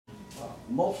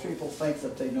Most people think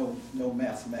that they know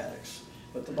mathematics,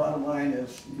 but the bottom line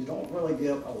is you don't really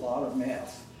get a lot of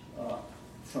math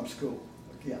from school,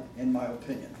 again, in my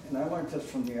opinion. And I learned this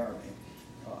from the Army.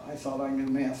 I thought I knew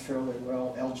math fairly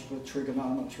well: algebra,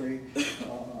 trigonometry,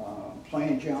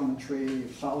 plane geometry,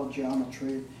 solid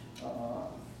geometry,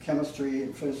 chemistry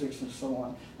and physics and so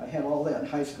on. I had all that in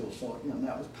high school, so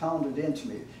that was pounded into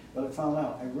me. But I found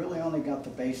out I really only got the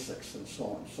basics and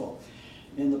so on.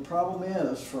 And the problem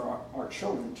is for our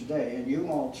children today, and you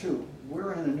all too,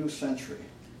 we're in a new century.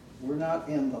 We're not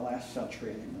in the last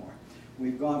century anymore.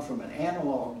 We've gone from an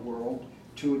analog world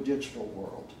to a digital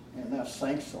world. And that's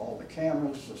thanks to all the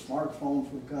cameras, the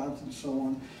smartphones we've got and so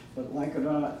on. But like it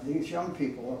or not, these young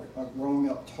people are growing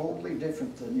up totally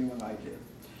different than you and I did.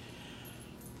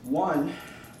 One,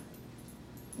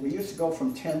 we used to go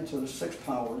from 10 to the 6th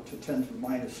power to 10 to the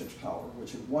minus 6th power,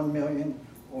 which is 1 million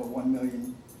or 1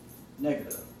 million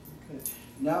negative. Okay?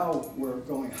 Now we're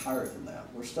going higher than that.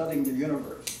 We're studying the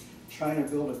universe, trying to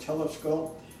build a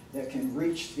telescope that can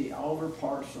reach the outer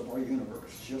parts of our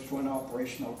universe. Just went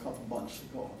operational a couple months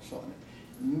ago. So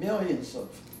millions of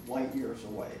light years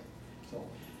away. So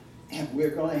and we're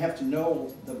going to have to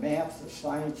know the math, the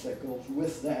science that goes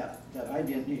with that I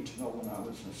didn't need to know when I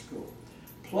was in school.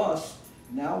 Plus,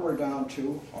 now we're down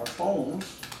to our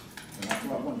phones, and I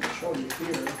brought one to show you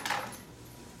here,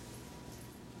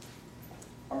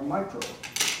 our micro.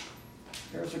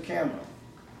 Here's a camera.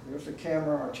 There's a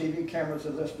camera. Our TV cameras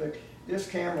are this big. This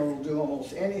camera will do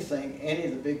almost anything any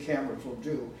of the big cameras will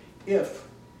do if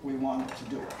we want it to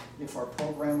do it, if our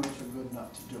programmers are good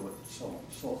enough to do it.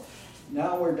 So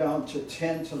now we're down to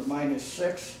 10 to the minus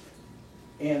 6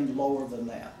 and lower than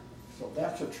that. So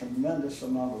that's a tremendous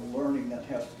amount of learning that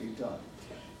has to be done.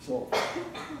 So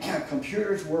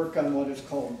computers work on what is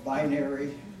called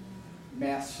binary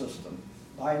math system.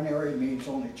 Binary means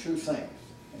only two things.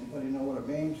 Anybody know what it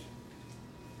means?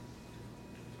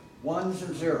 Ones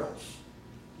and zeros.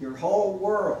 Your whole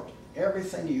world,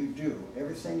 everything you do,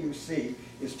 everything you see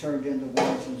is turned into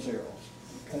ones and zeros.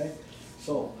 Okay?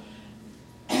 So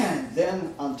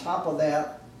then on top of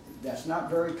that, that's not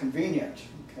very convenient.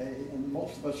 Okay? And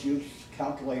most of us use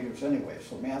calculators anyway,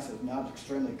 so math is not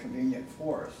extremely convenient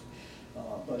for us.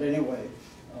 But anyway,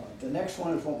 the next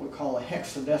one is what we call a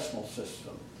hexadecimal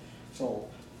system. So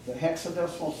the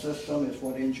hexadecimal system is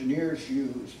what engineers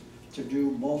use to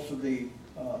do most of the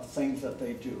things that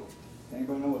they do.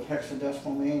 Anybody know what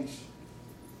hexadecimal means?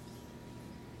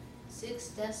 6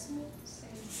 decimals?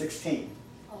 16.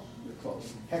 Oh. You're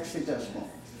close. Hexadecimal.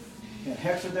 In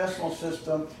hexadecimal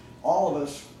system, all of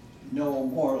us know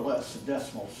more or less the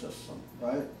decimal system,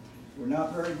 right? We're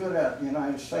not very good at it in the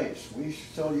United States. We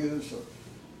still use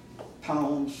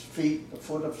pounds, feet, the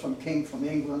foot of some king from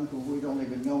England who we don't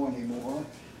even know anymore.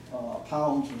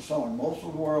 Pounds and so on. Most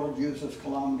of the world uses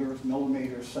kilometers,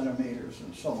 millimeters, centimeters,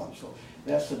 and so on. So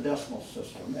that's the decimal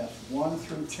system. That's 1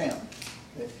 through 10.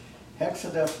 Okay.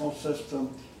 Hexadecimal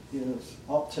system is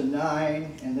up to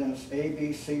 9, and then it's A,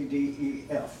 B, C, D, E,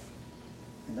 F.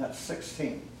 And that's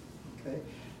 16. Okay.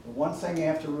 The one thing you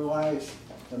have to realize,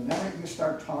 the minute you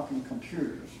start talking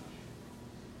computers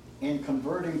and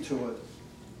converting to it,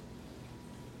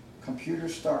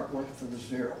 computers start working with a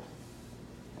 0.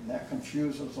 And that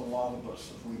confuses a lot of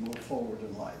us as we move forward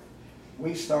in life.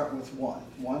 We start with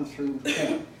 1 through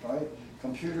 10, right?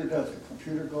 Computer doesn't.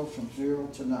 Computer goes from 0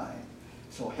 to 9.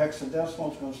 So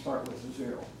hexadecimal is going to start with a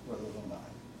 0 rather than 9,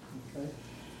 okay?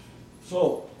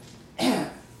 So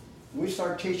we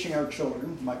start teaching our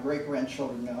children, my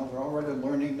great-grandchildren now, they're already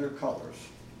learning their colors,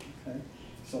 okay?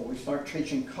 So we start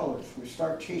teaching colors. We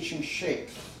start teaching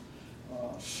shapes,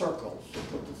 circles. They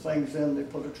put the things in, they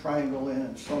put a triangle in,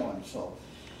 and so on. So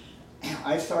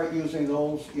I start using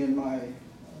those in my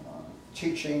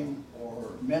teaching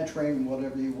or mentoring,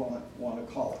 whatever you want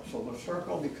to call it. So the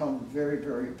circle becomes very,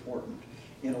 very important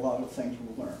in a lot of things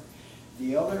we learn.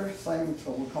 The other thing,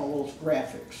 so we call those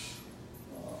graphics.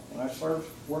 When I started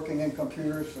working in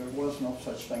computers, there was no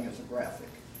such thing as a graphic.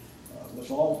 It was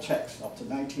all text up to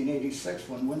 1986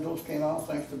 when Windows came out,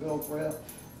 thanks to Bill Grant.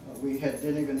 We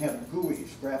didn't even have GUIs,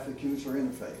 graphic user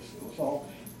interface. It was all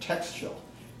textual.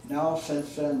 Now,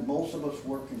 since then, most of us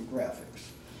work in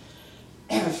graphics.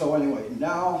 So anyway,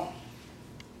 now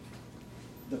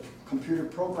the computer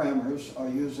programmers are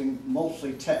using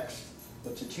mostly text,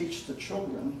 but to teach the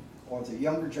children or the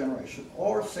younger generation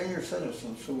or senior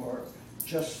citizens who are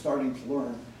just starting to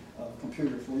learn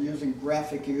computers, we're using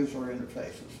graphic user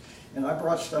interfaces. And I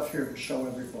brought stuff here to show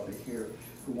everybody here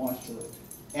who wants to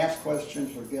ask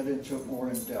questions or get into it more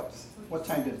in depth. What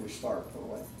time did we start, by the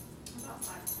way? About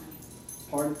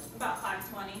 5:20. Pardon? About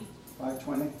 5:20.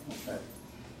 5:20? Okay.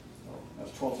 So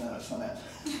that's 12 minutes on that.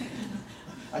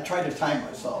 I try to time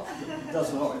myself. It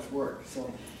doesn't always work.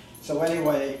 So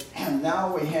anyway,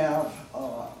 now we have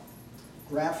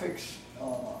graphics.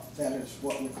 That is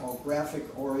what we call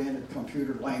graphic-oriented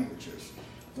computer languages.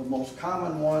 The most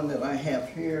common one that I have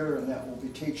here, and that we'll be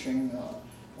teaching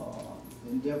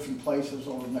in different places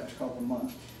over the next couple of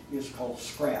months, is called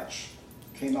Scratch.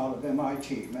 Came out of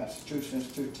MIT, Massachusetts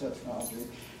Institute of Technology.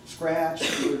 Scratch,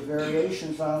 there's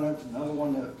variations on it. Another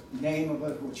one, the name of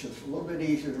it, which is a little bit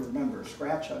easier to remember.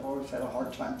 Scratch, I've always had a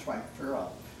hard time trying to figure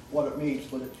out what it means,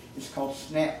 but it's called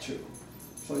snap to.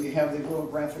 So you have these little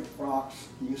graphics blocks,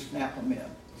 and you snap them in.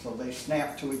 So they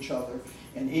snap to each other,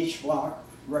 and each block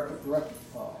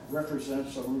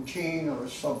represents a routine or a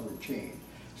subroutine.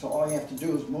 So all you have to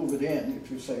do is move it in.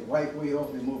 If you say right wheel,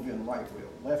 you move in right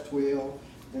wheel. Left wheel,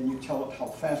 then you tell it how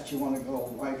fast you want to go,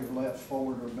 right or left,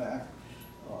 forward or back,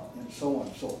 and so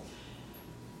on. So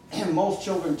most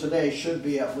children today should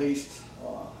be at least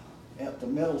at the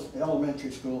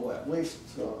elementary school, at least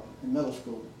in middle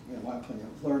school, in my opinion,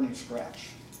 learning Scratch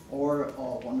or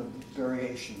one of the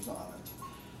variations on it.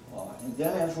 And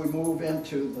then as we move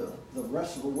into the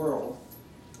rest of the world,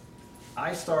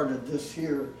 I started this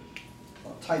here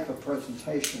type of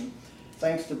presentation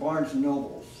thanks to Barnes &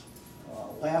 Noble's.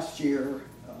 Last year,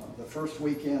 the first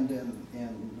weekend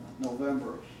in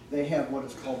November, they have what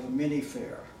is called the mini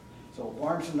fair. So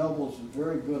Barnes & Noble is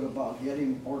very good about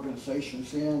getting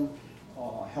organizations in,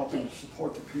 helping to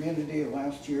support the community.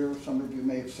 Last year, some of you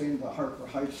may have seen the Harper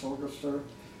Heights Orchestra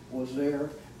was there,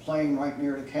 playing right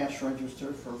near the cash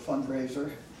register for a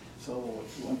fundraiser. So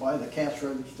if you went by the cash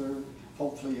register,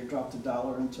 hopefully you dropped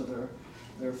 $1 into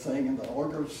their thing, and the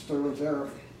orchestra was there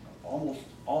almost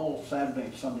all Saturday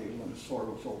and Sunday when the store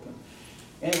was open.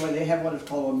 Anyway, they have what is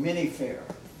called a mini fair,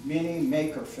 mini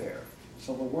maker fair.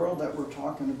 So the world that we're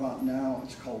talking about now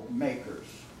is called makers.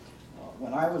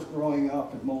 When I was growing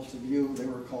up, and most of you, they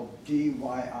were called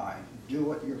DIY,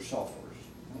 do-it-yourselfers,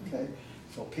 okay?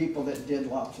 So people that did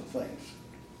lots of things.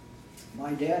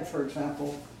 My dad, for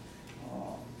example,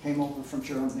 came over from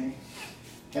Germany,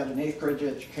 had an 8th grade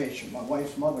education. My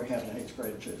wife's mother had an 8th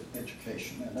grade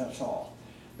education, and that's all.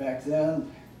 Back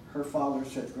then, her father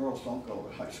said girls don't go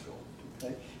to high school,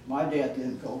 okay? My dad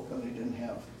didn't go because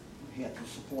he had to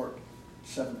support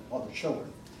 7 other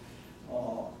children,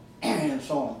 and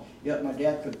so on. Yet my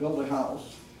dad could build a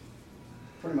house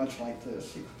pretty much like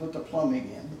this. He could put the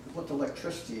plumbing in, he could put the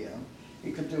electricity in,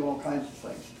 he could do all kinds of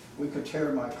things. We could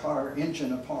tear my car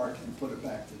engine apart and put it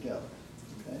back together,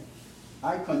 okay?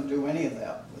 I couldn't do any of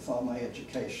that with all my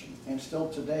education, and still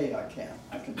today I can't.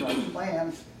 I can draw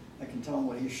plans, I can tell him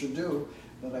what he should do,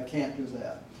 but I can't do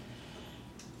that.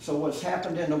 So what's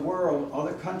happened in the world,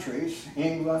 other countries,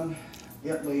 England,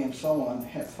 Italy, and so on,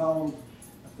 have found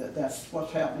that that's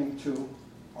what's happening to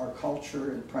our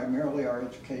culture and primarily our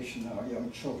education and our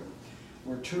young children.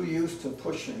 We're too used to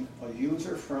pushing a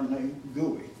user-friendly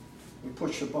GUI. We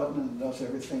push a button and it does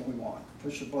everything we want.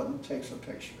 Push a button, takes a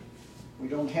picture. We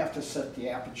don't have to set the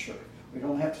aperture. We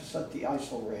don't have to set the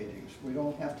ISO ratings. We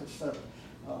don't have to set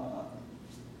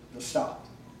the stop.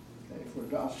 Okay? If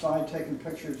we're outside taking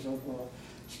pictures of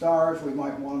stars, we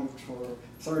might want it for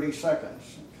 30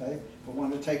 seconds. Okay? If we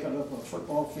want to take it up a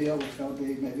football field, it's going to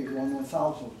be maybe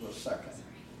 1/1000th of a second.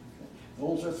 Okay?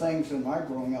 Those are things in my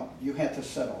growing up, you had to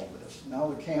set all this. Now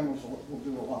the cameras will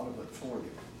do a lot of it for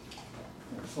you.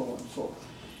 And so on and so on.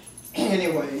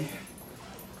 Anyway,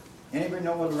 anybody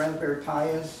know what a Raspberry Pi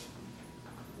is?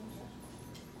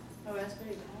 Oh,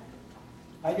 Raspberry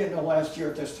Pi? I didn't know last year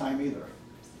at this time either.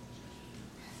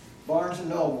 Barnes &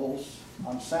 Noble's,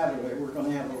 on Saturday, we're going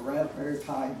to have a Raspberry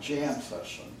Pi jam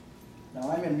session. Now,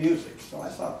 I'm in music, so I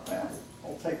thought, well,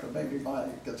 I'll take maybe my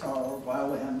guitar or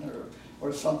violin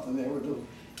or something they were doing.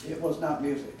 It was not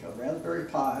music. A Raspberry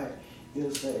Pi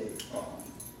is a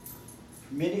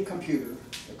mini computer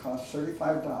that costs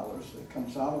 $35. It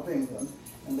comes out of England,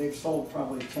 and they've sold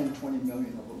probably 10, 20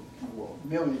 million of them in the world,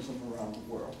 millions of them around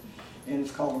the world. And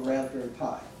it's called a Raspberry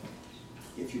Pi.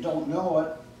 If you don't know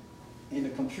it, in the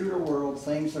computer world,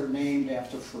 things are named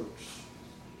after fruits.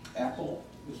 Apple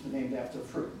is named after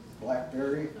fruit.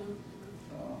 BlackBerry,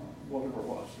 whatever it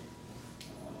was.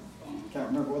 Can't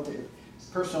remember what the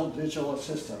personal digital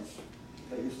assistants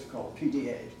they used to call it,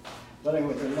 PDA. But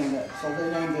anyway, they named that. So they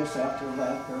named this after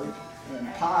Raspberry.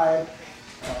 And pi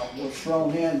was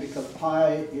thrown in because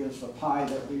pi is a pi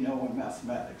that we know in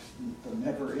mathematics, the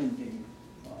never-ending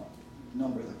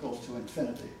number that goes to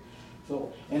infinity.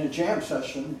 So, and a jam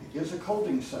session is a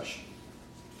coding session.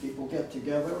 People get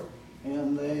together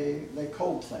and they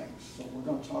code things. So we're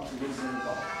going to talk a little bit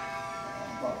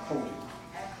about coding.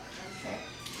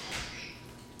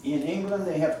 In England,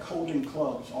 they have coding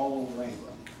clubs all over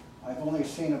England. I've only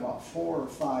seen about 4 or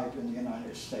 5 in the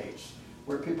United States,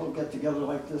 where people get together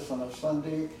like this on a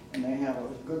Sunday and they have a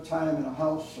good time in a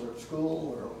house or at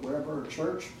school or wherever, or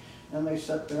church, and they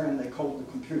sit there and they code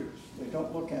the computers. They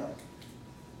don't look at it,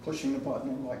 pushing a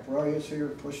button like Roy is here,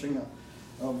 pushing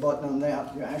a button on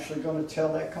that. You're actually going to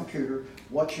tell that computer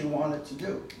what you want it to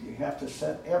do. You have to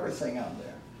set everything on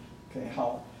there. Okay,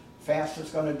 how fast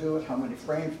it's going to do it, how many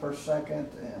frames per second,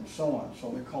 and so on.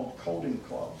 So they're called coding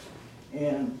clubs.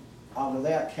 And out of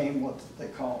that came what they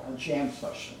call a jam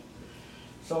session.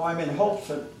 So I'm in hopes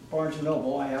at Barnes &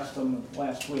 Noble, I asked them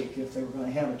last week if they were going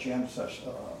to have a jam session,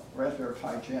 Raspberry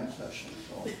Pi jam session.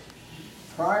 So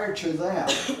prior to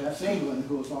that, that's England,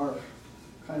 who's our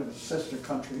kind of a sister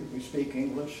country. We speak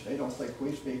English. They don't think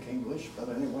we speak English, but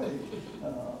anyway,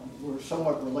 we're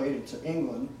somewhat related to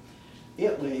England.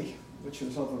 Italy, which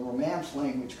is of the Romance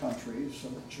language countries,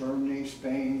 Germany,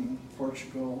 Spain,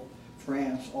 Portugal,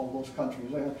 France, all those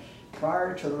countries there,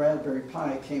 prior to the Raspberry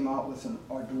Pi came out with an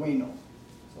Arduino.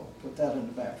 So put that in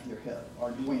the back of your head,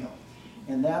 Arduino.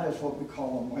 And that is what we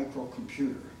call a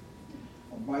microcomputer.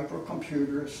 A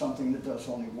microcomputer is something that does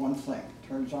only one thing.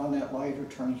 Turns on that light or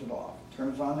turns it off.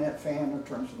 Turns on that fan or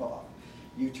turns it off.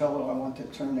 You tell it I want to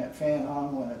turn that fan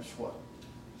on when it's, what,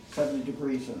 70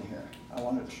 degrees in here. I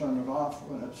want to turn it off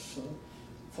when it's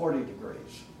 40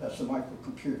 degrees. That's a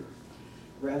microcomputer.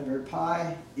 Raspberry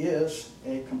Pi is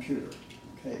a computer.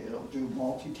 Okay, it'll do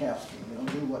multitasking. It'll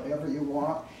do whatever you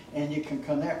want, and you can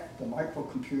connect the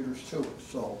microcomputers to it.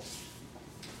 So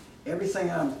everything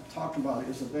I'm talking about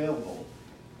is available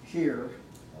here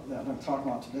that I'm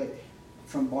talking about today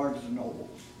from Barnes & Noble.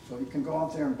 So you can go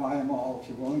out there and buy them all if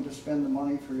you're willing to spend the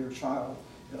money for your child.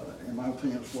 In my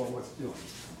opinion, it's well worth doing.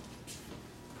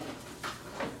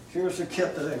 Here's a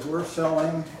kit that we're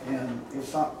selling, and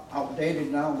it's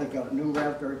outdated now. They've got a new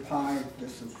Raspberry Pi.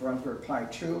 This is Raspberry Pi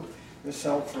 2. This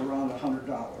sells for around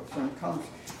 $100, and it comes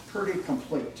pretty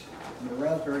complete. And the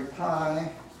Raspberry Pi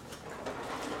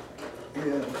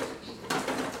is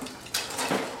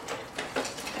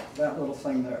that little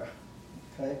thing there,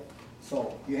 okay?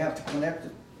 So you have to connect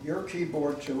your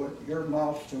keyboard to it, your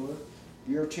mouse to it,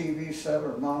 your TV set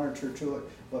or monitor to it,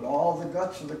 but all the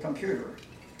guts of the computer,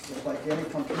 just like any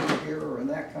computer here or in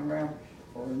that camera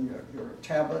or in your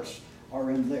tablets,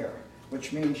 are in there,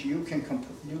 which means you can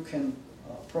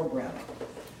program it.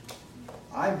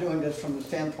 I'm doing this from the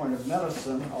standpoint of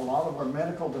medicine. A lot of our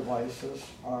medical devices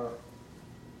are,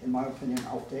 in my opinion,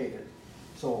 outdated.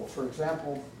 So, for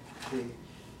example,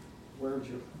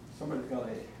 somebody got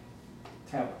a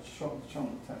tablet, show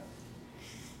them the tablet.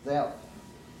 That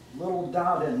little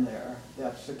dot in there,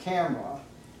 that's the camera,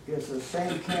 is the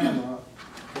same camera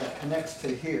that connects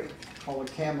to here, called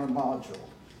a camera module,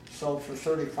 sold for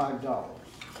 $35.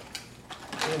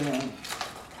 And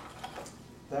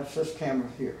that's this camera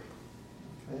here.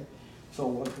 Okay? So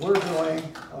what we're doing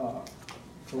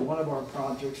for one of our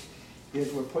projects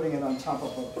is we're putting it on top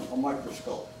of a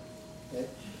microscope. Okay?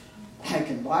 I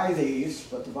can buy these,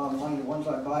 but the bottom line, the ones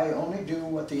I buy only do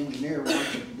what the engineer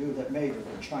wants you to do that made it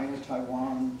in China,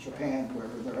 Taiwan, Japan,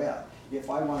 wherever they're at. If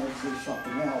I wanted to do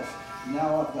something else,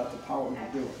 now I've got the power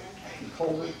to do it. I can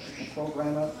code it, I can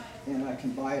program it, and I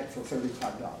can buy it for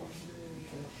 $35. Okay?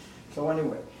 So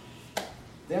anyway,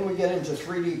 then we get into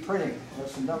 3D printing.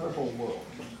 That's another whole world.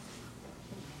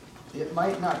 It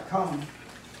might not come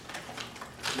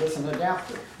with an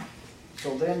adapter.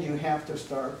 So then you have to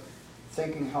start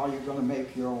thinking how you're going to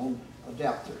make your own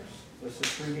adapters. This is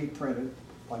 3D printed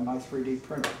by my 3D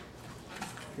printer.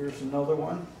 Here's another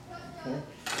one. Okay.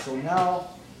 So now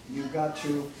you've got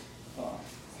to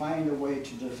find a way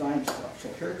to design stuff. So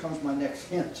here comes my next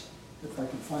hint, if I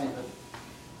can find it.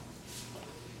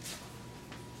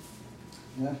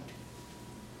 Yeah,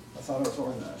 I thought it was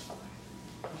organized.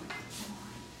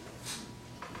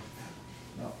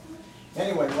 No.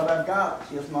 Anyway, what I've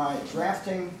got is my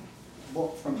drafting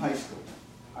book from high school.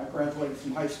 I graduated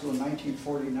from high school in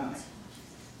 1949.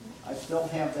 I still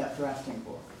have that drafting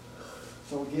book.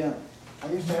 So again,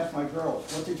 I used to ask my girls,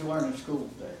 what did you learn in school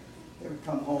today? They would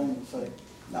come home and say,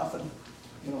 nothing.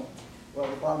 You know, well,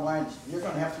 the bottom line is you're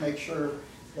going to have to make sure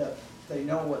that they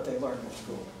know what they learned in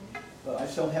school. But I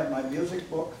still have my music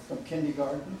book from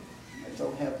kindergarten. I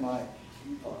still have my,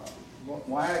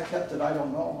 why I kept it, I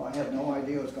don't know. I had no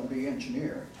idea I was going to be an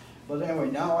engineer. But anyway,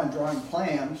 now I'm drawing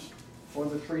plans for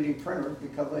the 3D printer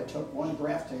because I took one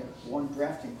drafting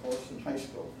course in high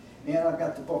school. And I've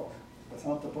got the book.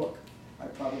 Without the book, I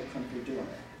probably couldn't be doing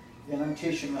it. And I'm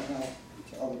teaching that now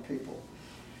to other people.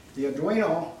 The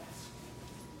Arduino,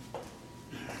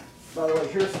 by the way,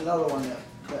 here's another one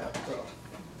that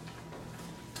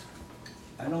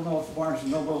I don't know if Barnes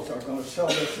and Nobles are gonna sell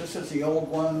this. This is the old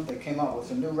one. They came out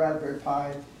with a new Raspberry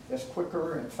Pi that's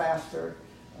quicker and faster,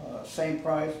 same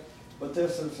price. But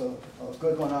this is a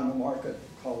good one on the market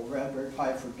called Raspberry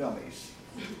Pi for Dummies.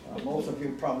 Most of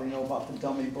you probably know about the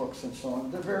dummy books and so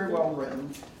on. They're very well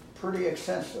written, pretty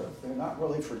extensive. They're not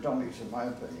really for dummies in my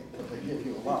opinion, but they give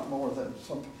you a lot more than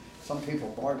some people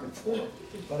bargain for.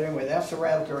 But anyway, that's the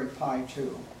Raspberry Pi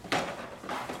 2.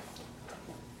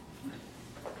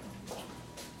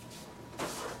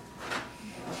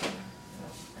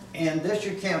 And this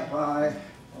you can't buy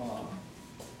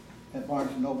at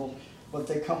Barnes and Noble, but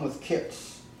they come with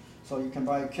kits. So you can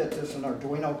buy a kit, this is an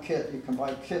Arduino kit, you can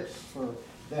buy kits for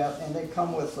that, and they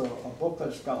come with a book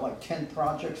that's got like 10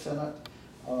 projects in it,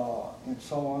 and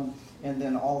so on, and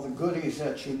then all the goodies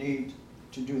that you need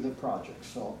to do the project.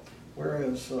 So where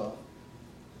is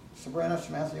Sabrina,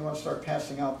 Samantha, you want to start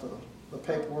passing out the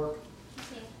paperwork?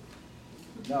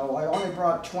 No, I only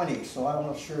brought 20, so I'm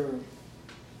not sure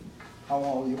how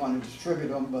all you want to distribute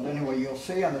them, but anyway, you'll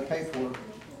see on the paperwork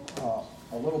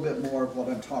a little bit more of what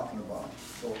I'm talking about.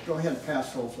 So go ahead and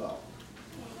pass those out.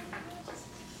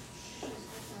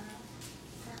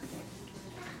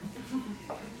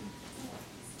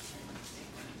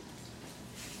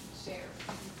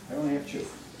 I only have 2.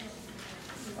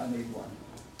 I need 1.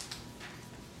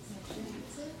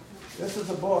 This is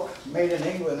a book made in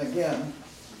England again,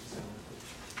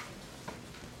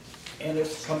 and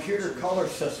it's a computer color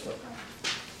system.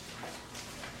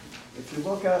 If you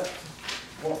look at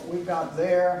what we got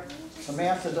there,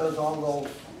 Samantha does all those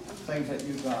things that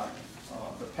you got,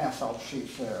 the pass-out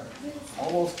sheets there.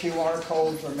 All those QR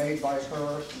codes are made by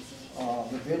her.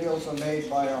 The videos are made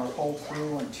by our whole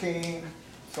crew and team.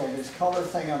 So this color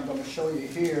thing I'm going to show you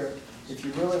here, if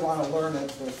you really want to learn it,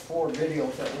 there's 4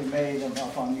 videos that we made and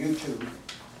up on YouTube.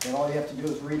 And all you have to do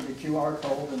is read the QR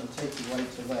code and it'll take you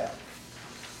right to that.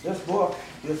 This book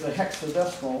is a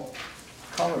hexadecimal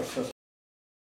color system.